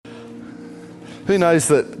Who knows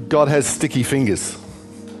that God has sticky fingers?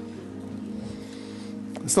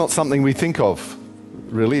 It's not something we think of,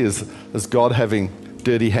 really, as God having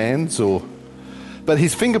dirty hands, but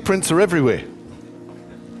his fingerprints are everywhere.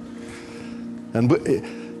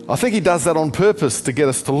 And I think he does that on purpose to get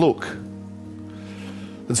us to look.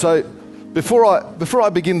 And so before I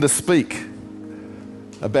begin to speak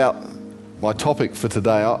about my topic for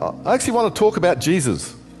today, I actually want to talk about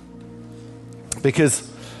Jesus. Because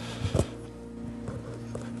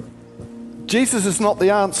Jesus is not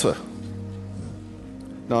the answer.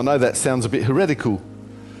 Now, I know that sounds a bit heretical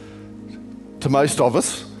to most of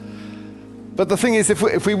us. But the thing is,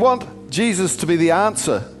 if we want Jesus to be the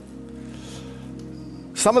answer,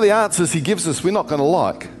 some of the answers he gives us we're not going to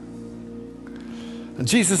like. And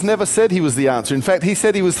Jesus never said he was the answer. In fact, he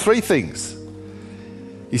said he was three things.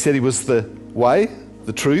 He said he was the way,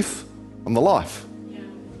 the truth, and the life. Yeah.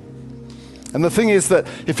 And the thing is that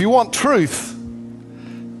if you want truth,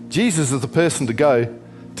 Jesus is the person to go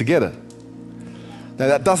to get it. Now,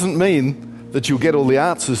 that doesn't mean that you'll get all the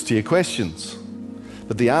answers to your questions,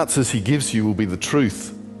 but the answers he gives you will be the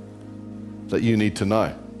truth that you need to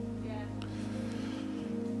know. Yeah.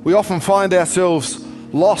 We often find ourselves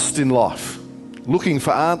lost in life, looking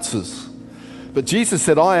for answers. But Jesus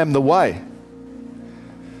said, I am the way,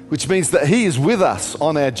 which means that he is with us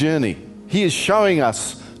on our journey. He is showing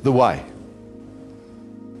us the way.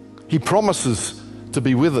 He promises to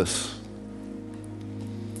be with us.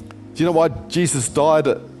 Do you know why Jesus died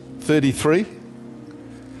at 33?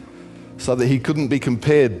 So that he couldn't be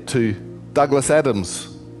compared to Douglas Adams.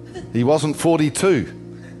 He wasn't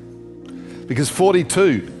 42. Because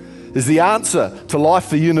 42 is the answer to life,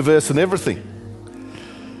 the universe, and everything.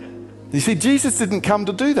 You see, Jesus didn't come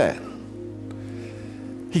to do that.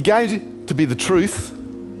 He came to be the truth,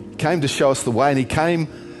 he came to show us the way, and he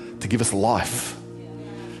came to give us life.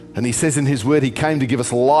 And he says in his word, he came to give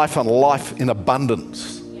us life and life in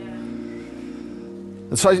abundance.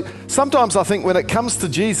 And so sometimes I think when it comes to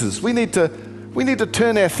Jesus, we need to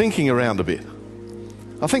turn our thinking around a bit.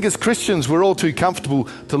 I think as Christians, we're all too comfortable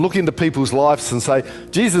to look into people's lives and say,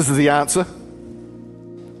 Jesus is the answer.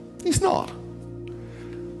 He's not.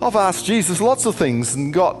 I've asked Jesus lots of things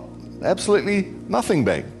and got absolutely nothing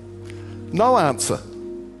back. No answer.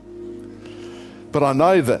 But I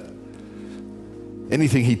know that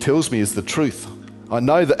anything he tells me is the truth. I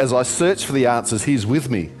know that as I search for the answers, he's with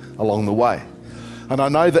me along the way. And I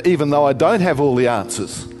know that even though I don't have all the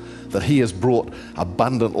answers, that he has brought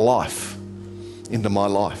abundant life into my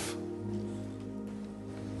life.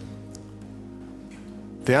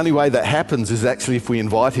 The only way that happens is actually if we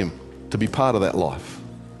invite him to be part of that life.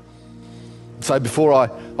 So before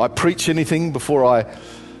I preach anything, before I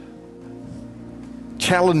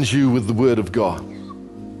challenge you with the Word of God,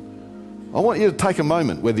 I want you to take a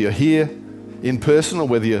moment, whether you're here in person or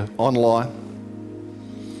whether you're online,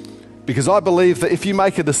 because I believe that if you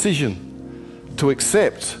make a decision to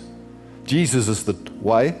accept Jesus as the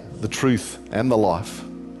way, the truth, and the life,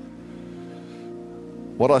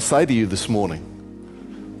 what I say to you this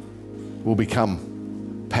morning will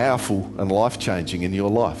become powerful and life-changing in your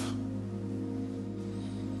life.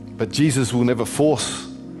 But Jesus will never force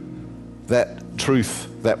that truth,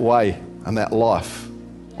 that way, and that life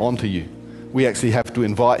onto you. We actually have to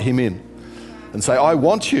invite him in and say, I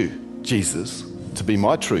want you, Jesus, to be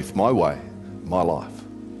my truth, my way, my life.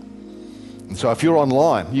 And so if you're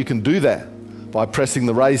online, you can do that by pressing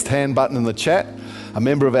the raised hand button in the chat. A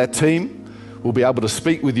member of our team will be able to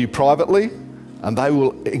speak with you privately, and they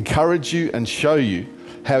will encourage you and show you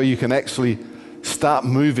how you can actually start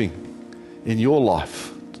moving in your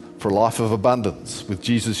life for a life of abundance, with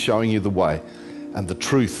Jesus showing you the way, and the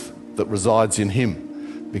truth that resides in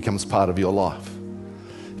him becomes part of your life.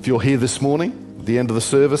 If you're here this morning, at the end of the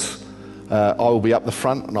service, I will be up the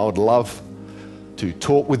front, and I would love to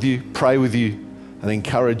talk with you, pray with you, and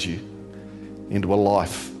encourage you into a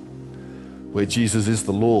life where Jesus is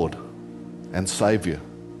the Lord and Saviour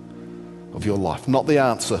of your life. Not the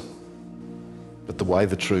answer, but the way,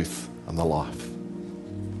 the truth, and the life.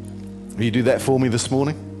 Will you do that for me this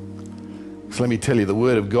morning? So let me tell you, the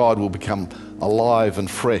Word of God will become alive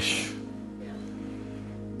and fresh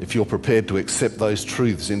if you're prepared to accept those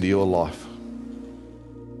truths into your life.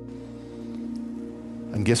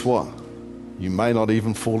 And guess what? You may not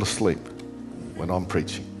even fall asleep when I'm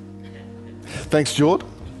preaching. Thanks, Jord.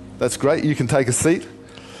 That's great. You can take a seat.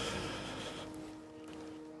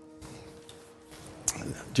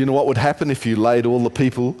 Do you know what would happen if you laid all the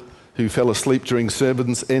people who fell asleep during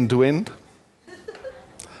sermons end to end?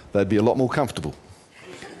 They'd be a lot more comfortable.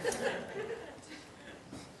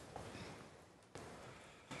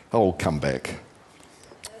 Oh, come back.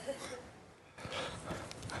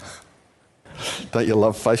 Don't you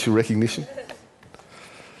love facial recognition?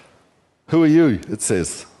 Who are you, it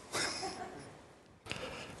says.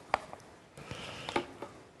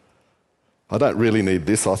 I don't really need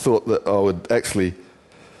this. I thought that I would actually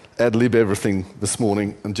ad-lib everything this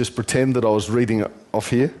morning and just pretend that I was reading it off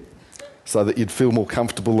here so that you'd feel more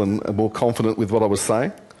comfortable and more confident with what I was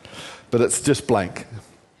saying. But it's just blank.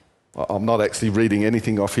 I'm not actually reading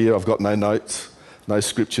anything off here. I've got no notes, no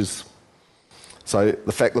scriptures. So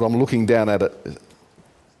the fact that I'm looking down at it,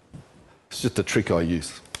 it's just a trick I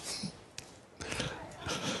use.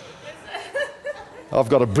 I've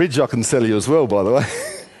got a bridge I can sell you as well, by the way.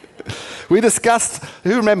 We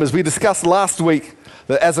discussed last week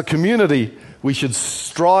that as a community, we should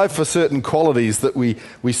strive for certain qualities that we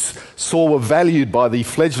saw were valued by the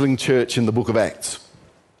fledgling church in the book of Acts.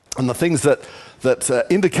 And the things that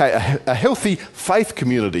indicate a healthy faith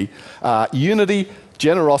community are unity,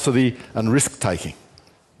 generosity, and risk-taking.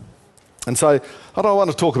 And so I don't want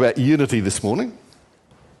to talk about unity this morning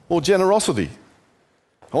or generosity.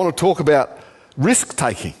 I want to talk about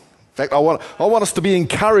risk-taking. In fact, I want us to be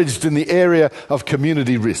encouraged in the area of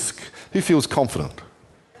community risk. Who feels confident?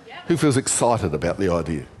 Yeah. Who feels excited about the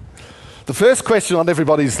idea? The first question on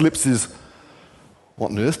everybody's lips is,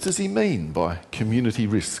 what on earth does he mean by community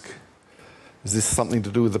risk? Is this something to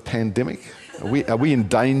do with the pandemic? Are we in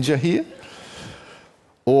danger here?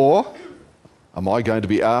 Or am I going to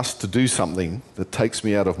be asked to do something that takes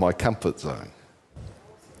me out of my comfort zone?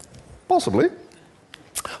 Possibly.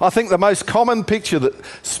 I think the most common picture that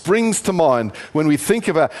springs to mind when we think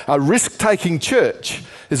of a risk-taking church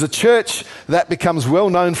is a church that becomes well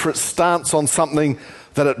known for its stance on something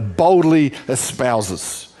that it boldly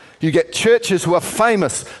espouses. You get churches who are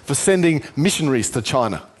famous for sending missionaries to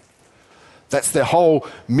China. That's their whole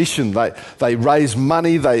mission. They raise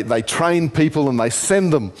money, they train people, and they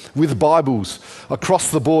send them with Bibles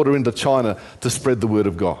across the border into China to spread the word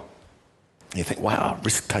of God. You think, wow,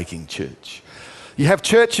 risk-taking church. You have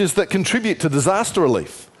churches that contribute to disaster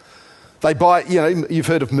relief. They buy, you've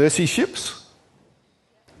heard of mercy ships.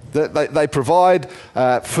 They provide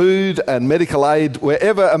food and medical aid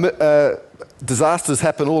wherever disasters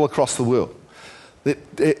happen all across the world.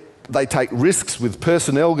 They take risks with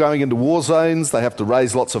personnel going into war zones. They have to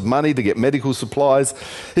raise lots of money to get medical supplies.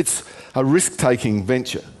 It's a risk-taking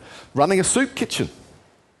venture. Running a soup kitchen.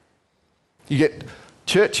 You get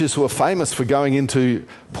churches who are famous for going into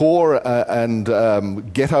poor and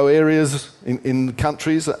ghetto areas in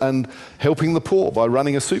countries and helping the poor by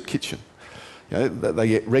running a soup kitchen. They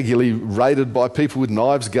get regularly raided by people with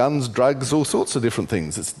knives, guns, drugs, all sorts of different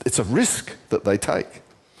things. It's a risk that they take.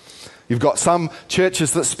 You've got some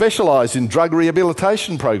churches that specialise in drug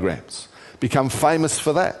rehabilitation programs, become famous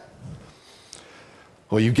for that.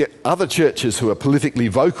 Or you get other churches who are politically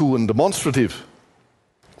vocal and demonstrative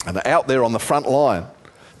and are out there on the front line,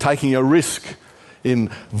 taking a risk in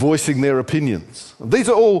voicing their opinions. These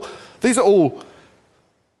are all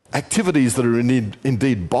activities that are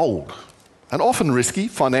indeed bold and often risky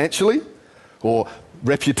financially or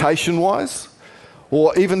reputation-wise,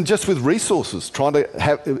 or even just with resources, trying to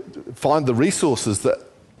find the resources that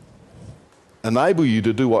enable you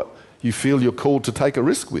to do what you feel you're called to take a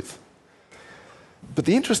risk with. But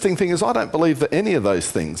the interesting thing is I don't believe that any of those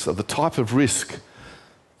things are the type of risk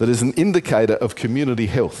that is an indicator of community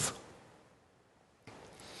health.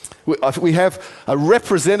 We have a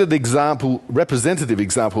representative example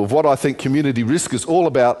of what I think community risk is all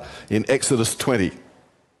about in Exodus 20.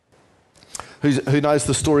 Who knows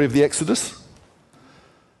the story of the Exodus?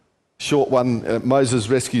 Short one, Moses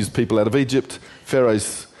rescues people out of Egypt,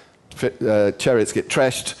 Pharaoh's chariots get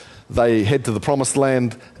trashed, they head to the promised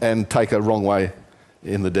land and take a wrong way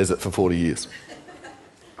in the desert for 40 years.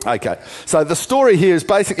 Okay, so the story here is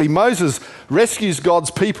basically Moses rescues God's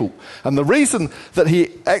people, and the reason that he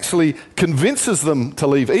actually convinces them to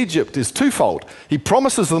leave Egypt is twofold. He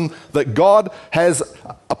promises them that God has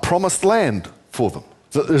a promised land for them.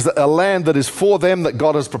 So there's a land that is for them, that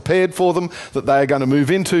God has prepared for them, that they are going to move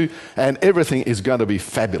into, and everything is going to be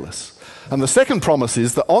fabulous. And the second promise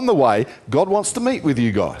is that on the way, God wants to meet with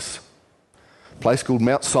you guys. A place called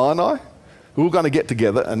Mount Sinai. We're all going to get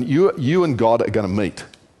together, and you and God are going to meet.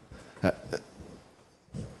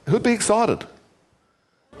 Who'd be excited?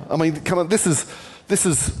 I mean, come on, this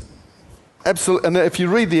is absolute. And if you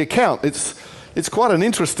read the account, it's quite an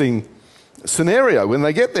interesting scenario when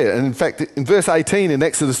they get there. And in fact, in verse 18 in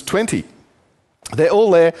Exodus 20, they're all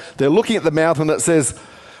there, they're looking at the mountain. It says,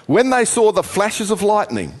 when they saw the flashes of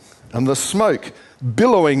lightning and the smoke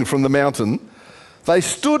billowing from the mountain, they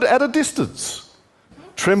stood at a distance,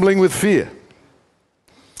 trembling with fear.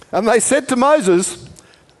 And they said to Moses,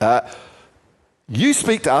 You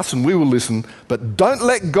speak to us and we will listen, but don't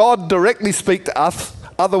let God directly speak to us,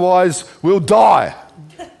 otherwise we'll die.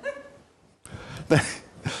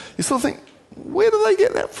 You sort of think, where do they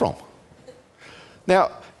get that from?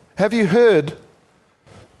 Now, have you heard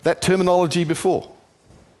that terminology before?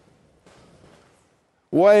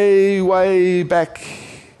 Way, way back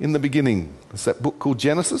in the beginning, there's that book called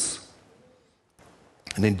Genesis.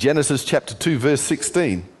 And in Genesis chapter 2, verse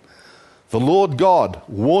 16, the Lord God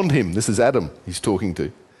warned him, this is Adam he's talking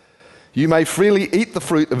to, you may freely eat the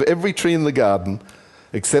fruit of every tree in the garden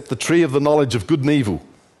except the tree of the knowledge of good and evil.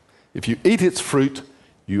 If you eat its fruit,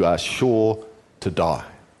 you are sure to die.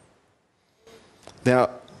 Now,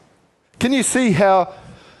 can you see how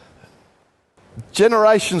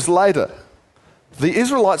generations later the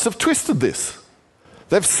Israelites have twisted this?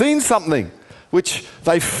 They've seen something which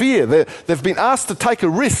they fear. They've been asked to take a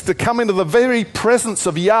risk to come into the very presence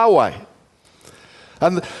of Yahweh.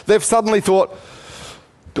 And they've suddenly thought,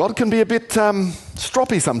 God can be a bit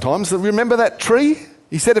stroppy sometimes. Remember that tree?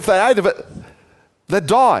 He said if they ate of it, they'd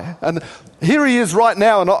die. And here he is right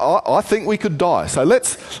now, and I think we could die. So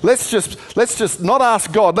let's just not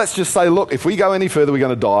ask God. Let's just say, look, if we go any further, we're going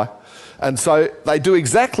to die. And so they do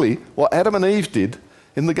exactly what Adam and Eve did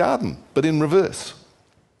in the garden, but in reverse.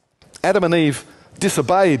 Adam and Eve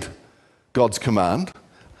disobeyed God's command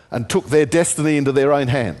and took their destiny into their own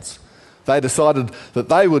hands. They decided that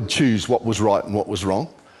they would choose what was right and what was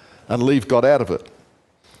wrong and leave God out of it.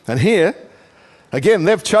 And here, again,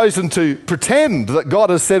 they've chosen to pretend that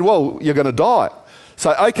God has said, well, you're going to die.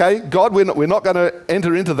 So, okay, God, we're not going to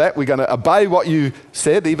enter into that. We're going to obey what you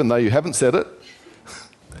said, even though you haven't said it.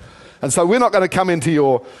 And so we're not going to come into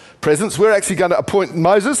your presence. We're actually going to appoint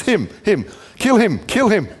Moses, him, kill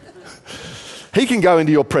him. He can go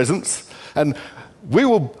into your presence, and we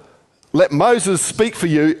will let Moses speak for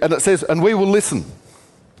you, and it says, and we will listen.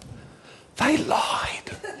 They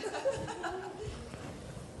lied.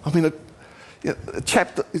 I mean, a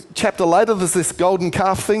chapter later, there's this golden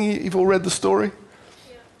calf thing. You've all read the story?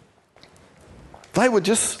 Yeah. They were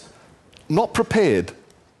just not prepared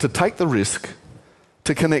to take the risk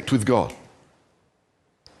to connect with God.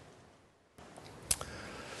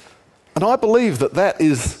 And I believe that that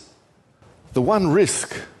is the one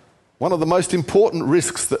risk, one of the most important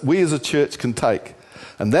risks that we as a church can take.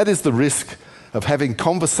 And that is the risk of having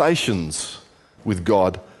conversations with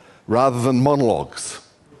God rather than monologues.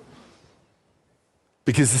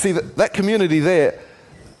 Because you see, that community there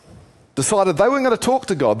decided they weren't going to talk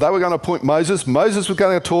to God. They were going to appoint Moses. Moses was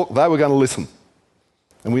going to talk. They were going to listen.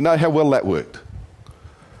 And we know how well that worked.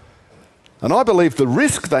 And I believe the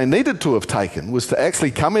risk they needed to have taken was to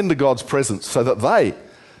actually come into God's presence so that they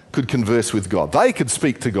could converse with God. They could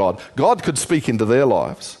speak to God. God could speak into their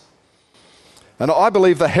lives. And I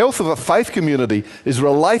believe the health of a faith community is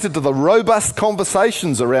related to the robust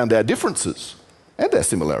conversations around our differences and our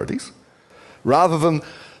similarities, rather than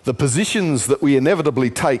the positions that we inevitably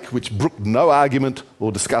take which brook no argument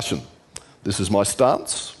or discussion. This is my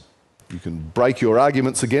stance. You can break your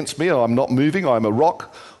arguments against me. I'm not moving. I'm a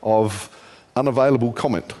rock of unavailable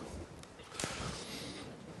comment.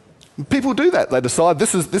 People do that. They decide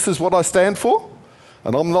this is what I stand for,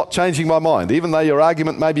 and I'm not changing my mind. Even though your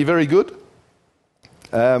argument may be very good,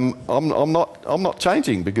 I'm not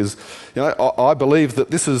changing, because I believe that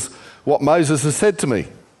this is what Moses has said to me.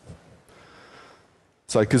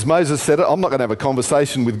 So because Moses said it, I'm not going to have a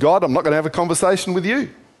conversation with God. I'm not going to have a conversation with you.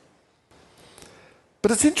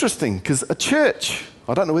 But it's interesting, because a church,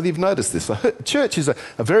 I don't know whether you've noticed this, a church is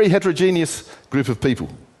a very heterogeneous group of people.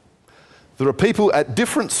 There are people at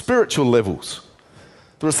different spiritual levels.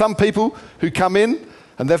 There are some people who come in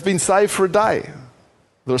and they've been saved for a day.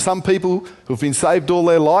 There are some people who've been saved all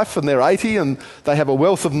their life and they're 80 and they have a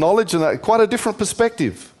wealth of knowledge and quite a different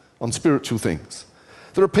perspective on spiritual things.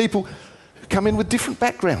 There are people who come in with different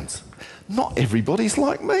backgrounds. Not everybody's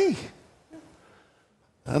like me.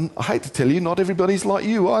 And I hate to tell you, not everybody's like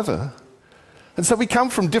you either. And so we come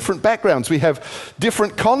from different backgrounds. We have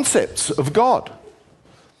different concepts of God.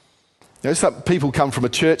 Some people come from a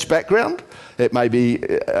church background. It may be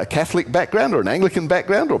a Catholic background or an Anglican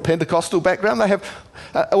background or a Pentecostal background.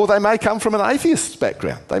 Or they may come from an atheist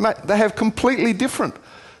background. They have completely different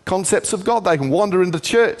concepts of God. They can wander into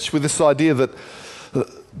church with this idea that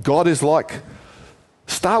God is like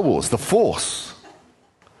Star Wars, the Force.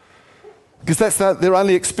 Because that's their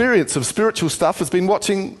only experience of spiritual stuff has been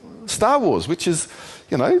watching Star Wars, which is,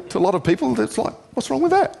 to a lot of people, it's like, what's wrong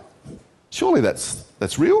with that? Surely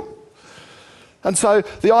that's real. And so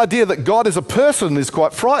the idea that God is a person is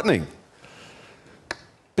quite frightening,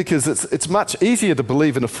 because it's much easier to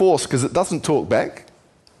believe in a force because it doesn't talk back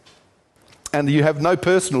and you have no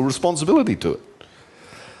personal responsibility to it.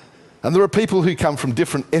 And there are people who come from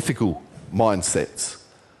different ethical mindsets.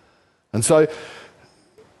 And so,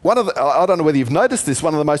 I don't know whether you've noticed this,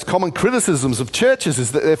 one of the most common criticisms of churches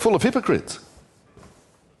is that they're full of hypocrites.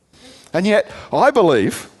 And yet, I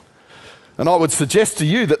believe, and I would suggest to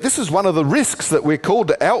you that this is one of the risks that we're called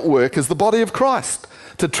to outwork as the body of Christ,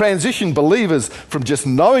 to transition believers from just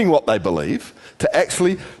knowing what they believe to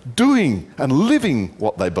actually doing and living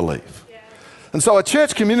what they believe. Yeah. And so a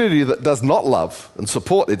church community that does not love and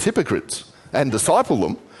support its hypocrites and disciple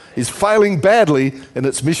them is failing badly in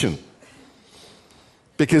its mission.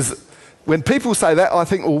 Because when people say that, I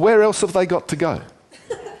think, well, where else have they got to go?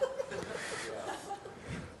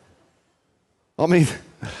 I mean,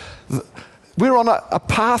 we're on a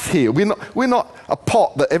path here. We're not a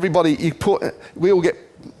pot that everybody we all get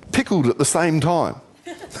pickled at the same time.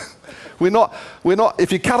 We're not.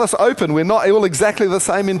 If you cut us open, we're not all exactly the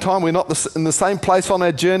same in time. We're not in the same place on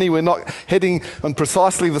our journey. We're not heading on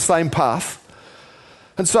precisely the same path.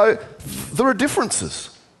 And so there are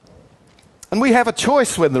differences. And we have a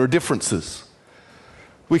choice when there are differences.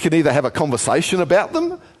 We can either have a conversation about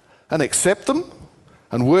them and accept them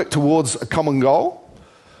and work towards a common goal,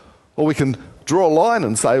 or we can draw a line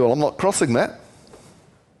and say, well, I'm not crossing that.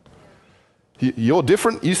 You're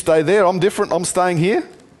different, you stay there. I'm different, I'm staying here.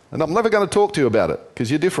 And I'm never going to talk to you about it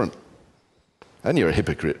because you're different. And you're a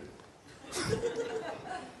hypocrite.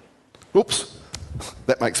 Oops,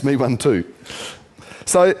 that makes me one too.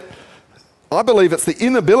 So I believe it's the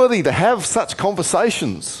inability to have such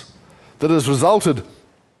conversations that has resulted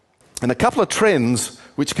in a couple of trends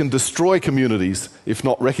which can destroy communities if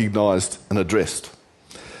not recognised and addressed.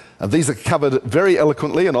 And these are covered very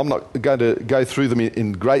eloquently, and I'm not going to go through them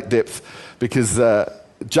in great depth because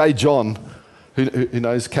J. John, who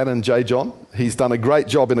knows Canon J. John, he's done a great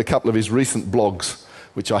job in a couple of his recent blogs,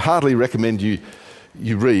 which I hardly recommend you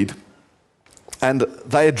read. And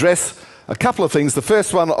they address a couple of things. The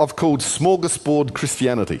first one I've called smorgasbord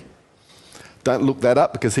Christianity. Don't look that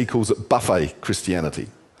up because he calls it buffet Christianity.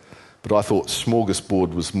 But I thought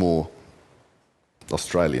smorgasbord was more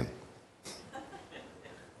Australian.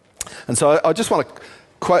 And so I just want to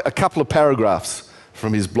quote a couple of paragraphs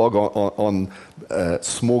from his blog on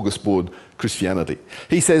smorgasbord Christianity.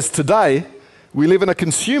 He says, today we live in a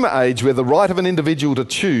consumer age where the right of an individual to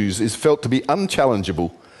choose is felt to be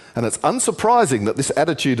unchallengeable, and it's unsurprising that this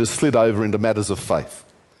attitude has slid over into matters of faith.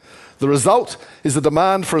 The result is a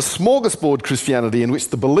demand for a smorgasbord Christianity in which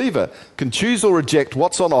the believer can choose or reject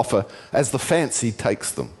what's on offer as the fancy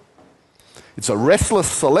takes them. It's a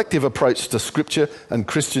restless, selective approach to Scripture and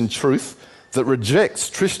Christian truth that rejects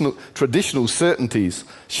traditional certainties,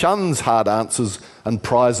 shuns hard answers, and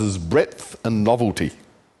prizes breadth and novelty.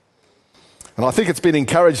 And I think it's been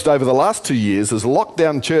encouraged over the last 2 years as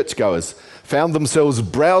lockdown churchgoers found themselves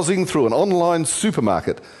browsing through an online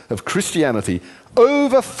supermarket of Christianity,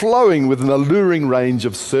 overflowing with an alluring range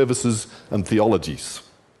of services and theologies.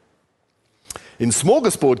 In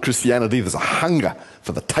smorgasbord Christianity, there's a hunger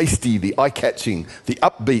for the tasty, the eye-catching, the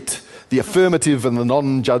upbeat, the affirmative and the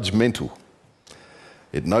non-judgmental.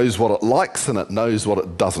 It knows what it likes and it knows what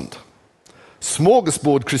it doesn't.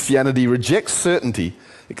 Smorgasbord Christianity rejects certainty,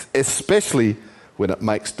 especially when it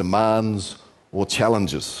makes demands or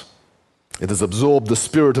challenges. It has absorbed the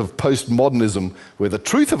spirit of postmodernism, where the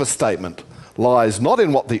truth of a statement lies not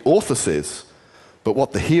in what the author says, but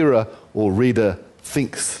what the hearer or reader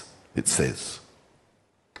thinks it says.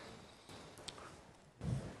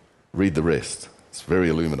 Read the rest. It's very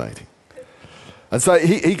illuminating. And so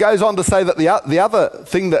he goes on to say that the other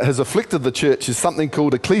thing that has afflicted the church is something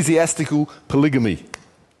called ecclesiastical polygamy.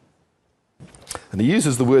 And he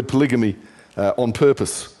uses the word polygamy on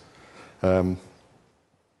purpose. And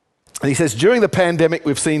he says, during the pandemic,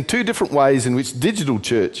 we've seen two different ways in which digital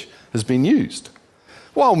church has been used.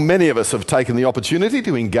 While many of us have taken the opportunity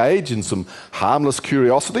to engage in some harmless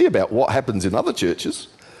curiosity about what happens in other churches,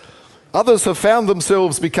 others have found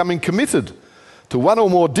themselves becoming committed to one or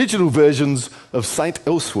more digital versions of Saint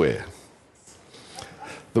Elsewhere.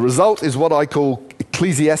 The result is what I call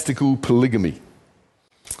ecclesiastical polygamy.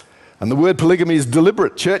 And the word polygamy is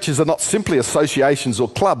deliberate. Churches are not simply associations or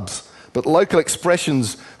clubs, but local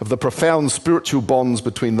expressions of the profound spiritual bonds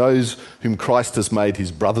between those whom Christ has made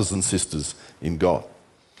his brothers and sisters in God.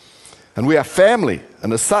 And we are family,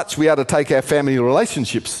 and as such, we are to take our family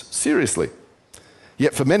relationships seriously.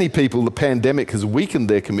 Yet for many people, the pandemic has weakened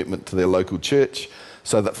their commitment to their local church,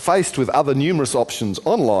 so that faced with other numerous options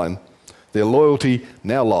online, their loyalty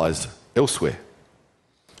now lies elsewhere.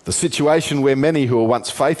 The situation where many who were once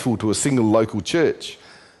faithful to a single local church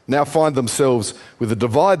now find themselves with a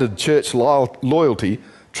divided church loyalty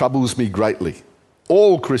troubles me greatly.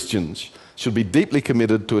 All Christians should be deeply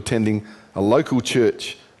committed to attending a local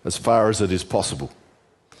church as far as it is possible.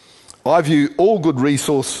 I view all good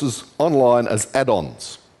resources online as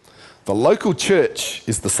add-ons. The local church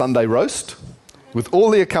is the Sunday roast with all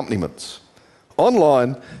the accompaniments.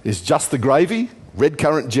 Online is just the gravy, red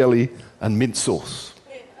currant jelly and mint sauce.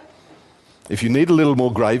 If you need a little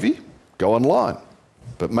more gravy, go online,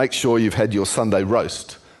 but make sure you've had your Sunday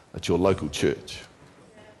roast at your local church.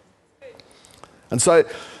 And so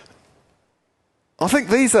I think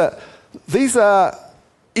these are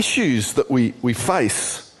issues that we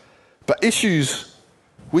face, but issues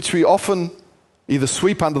which we often either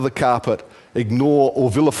sweep under the carpet, ignore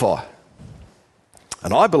or vilify.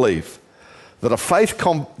 And I believe that a faith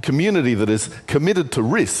community that is committed to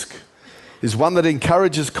risk is one that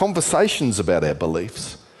encourages conversations about our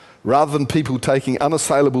beliefs rather than people taking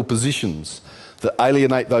unassailable positions that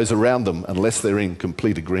alienate those around them unless they're in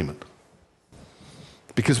complete agreement.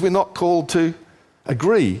 Because we're not called to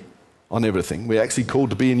agree on everything. We're actually called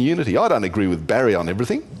to be in unity. I don't agree with Barry on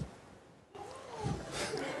everything.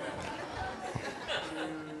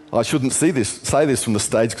 I shouldn't say this from the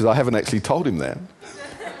stage because I haven't actually told him that.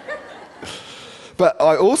 But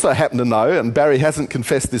I also happen to know, and Barry hasn't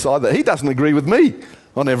confessed this either, he doesn't agree with me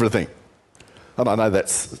on everything. And I know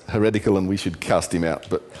that's heretical and we should cast him out.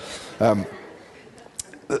 But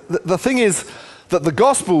the thing is that the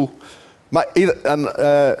gospel,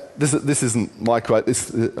 this isn't my quote,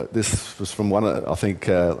 this was from one, I think,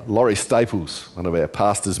 Laurie Staples, one of our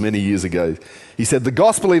pastors many years ago. He said, the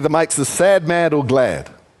gospel either makes us sad, mad or glad.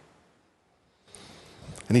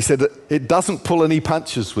 And he said that it doesn't pull any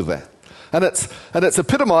punches with that. And it's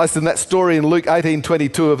epitomised in that story in Luke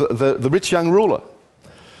 18:22 of the rich young ruler.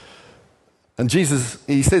 And Jesus,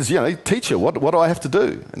 he says, teacher, what do I have to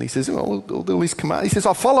do? And he says, I'll do all these commands. He says,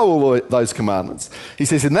 I'll follow all those commandments. He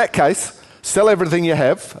says, in that case, sell everything you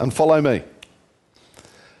have and follow me.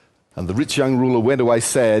 And the rich young ruler went away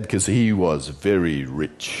sad because he was very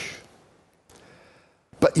rich.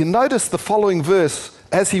 But you notice the following verse,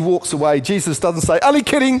 as he walks away, Jesus doesn't say, only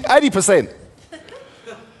kidding, 80%.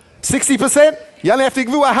 60%, you only have to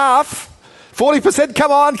give a half. 40%,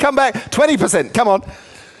 come on, come back. 20%, come on.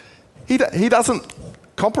 He doesn't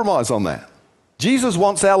compromise on that. Jesus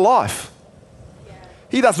wants our life.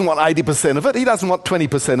 He doesn't want 80% of it. He doesn't want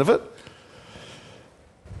 20% of it.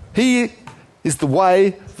 He is the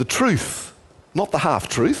way, the truth, not the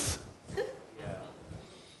half-truth.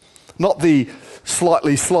 Not the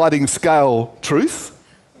slightly sliding scale truth.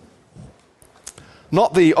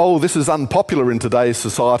 Not the, this is unpopular in today's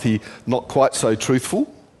society, not quite so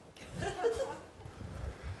truthful.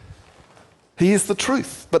 He is the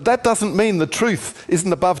truth. But that doesn't mean the truth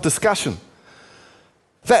isn't above discussion.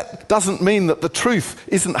 That doesn't mean that the truth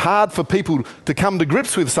isn't hard for people to come to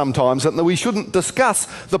grips with sometimes and that we shouldn't discuss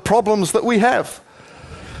the problems that we have.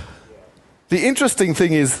 The interesting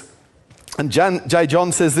thing is, and J.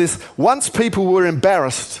 John says this, once people were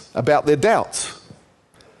embarrassed about their doubts.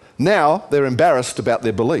 Now they're embarrassed about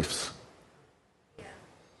their beliefs.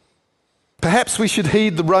 Perhaps we should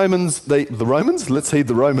heed the Romans. The Romans? Let's heed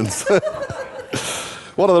the Romans.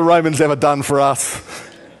 What have the Romans ever done for us?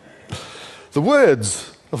 The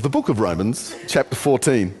words of the book of Romans, chapter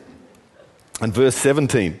 14 and verse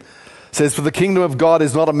 17, says, for the kingdom of God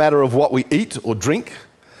is not a matter of what we eat or drink,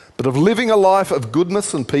 but of living a life of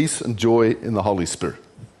goodness and peace and joy in the Holy Spirit.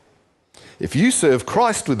 If you serve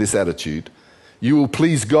Christ with this attitude, you will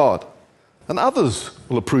please God, and others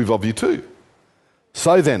will approve of you too.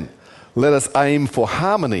 So then, let us aim for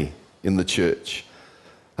harmony in the church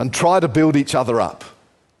and try to build each other up.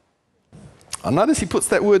 I notice he puts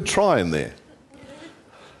that word try in there.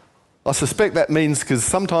 I suspect that means because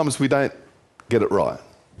sometimes we don't get it right.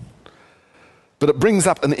 But it brings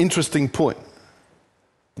up an interesting point,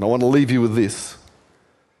 and I want to leave you with this.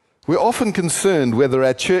 We're often concerned whether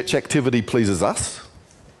our church activity pleases us,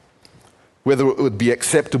 whether it would be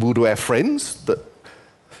acceptable to our friends that,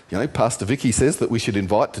 Pastor Vicky says that we should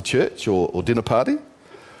invite to church or dinner party,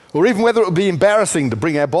 or even whether it would be embarrassing to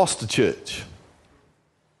bring our boss to church.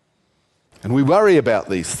 And we worry about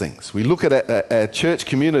these things. We look at our church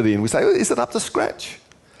community and we say, is it up to scratch?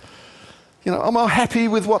 Am I happy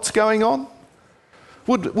with what's going on?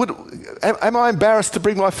 Am I embarrassed to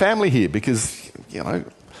bring my family here because,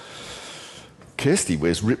 Kirsty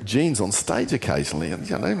wears ripped jeans on stage occasionally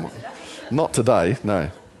and, not today, no.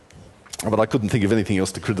 But I couldn't think of anything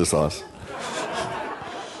else to criticise.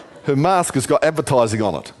 Her mask has got advertising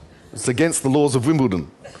on it. It's against the laws of Wimbledon.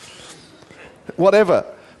 Whatever.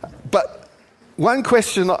 But one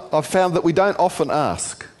question I've found that we don't often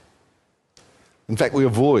ask, in fact we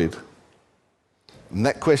avoid, and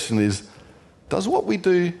that question is, does what we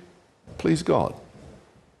do please God?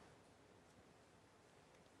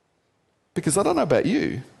 Because I don't know about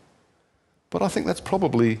you, but I think that's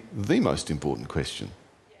probably the most important question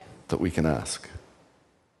that we can ask.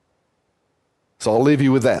 So I'll leave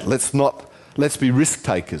you with that. Let's be risk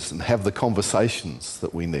takers and have the conversations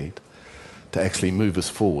that we need to actually move us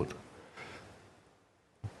forward,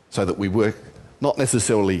 so that we work not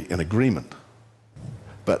necessarily in agreement,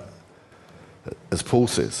 but, as Paul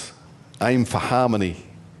says, aim for harmony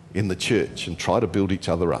in the church and try to build each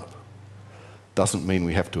other up. Doesn't mean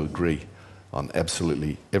we have to agree on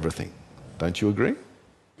absolutely everything. Don't you agree?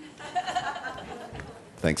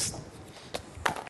 Thanks.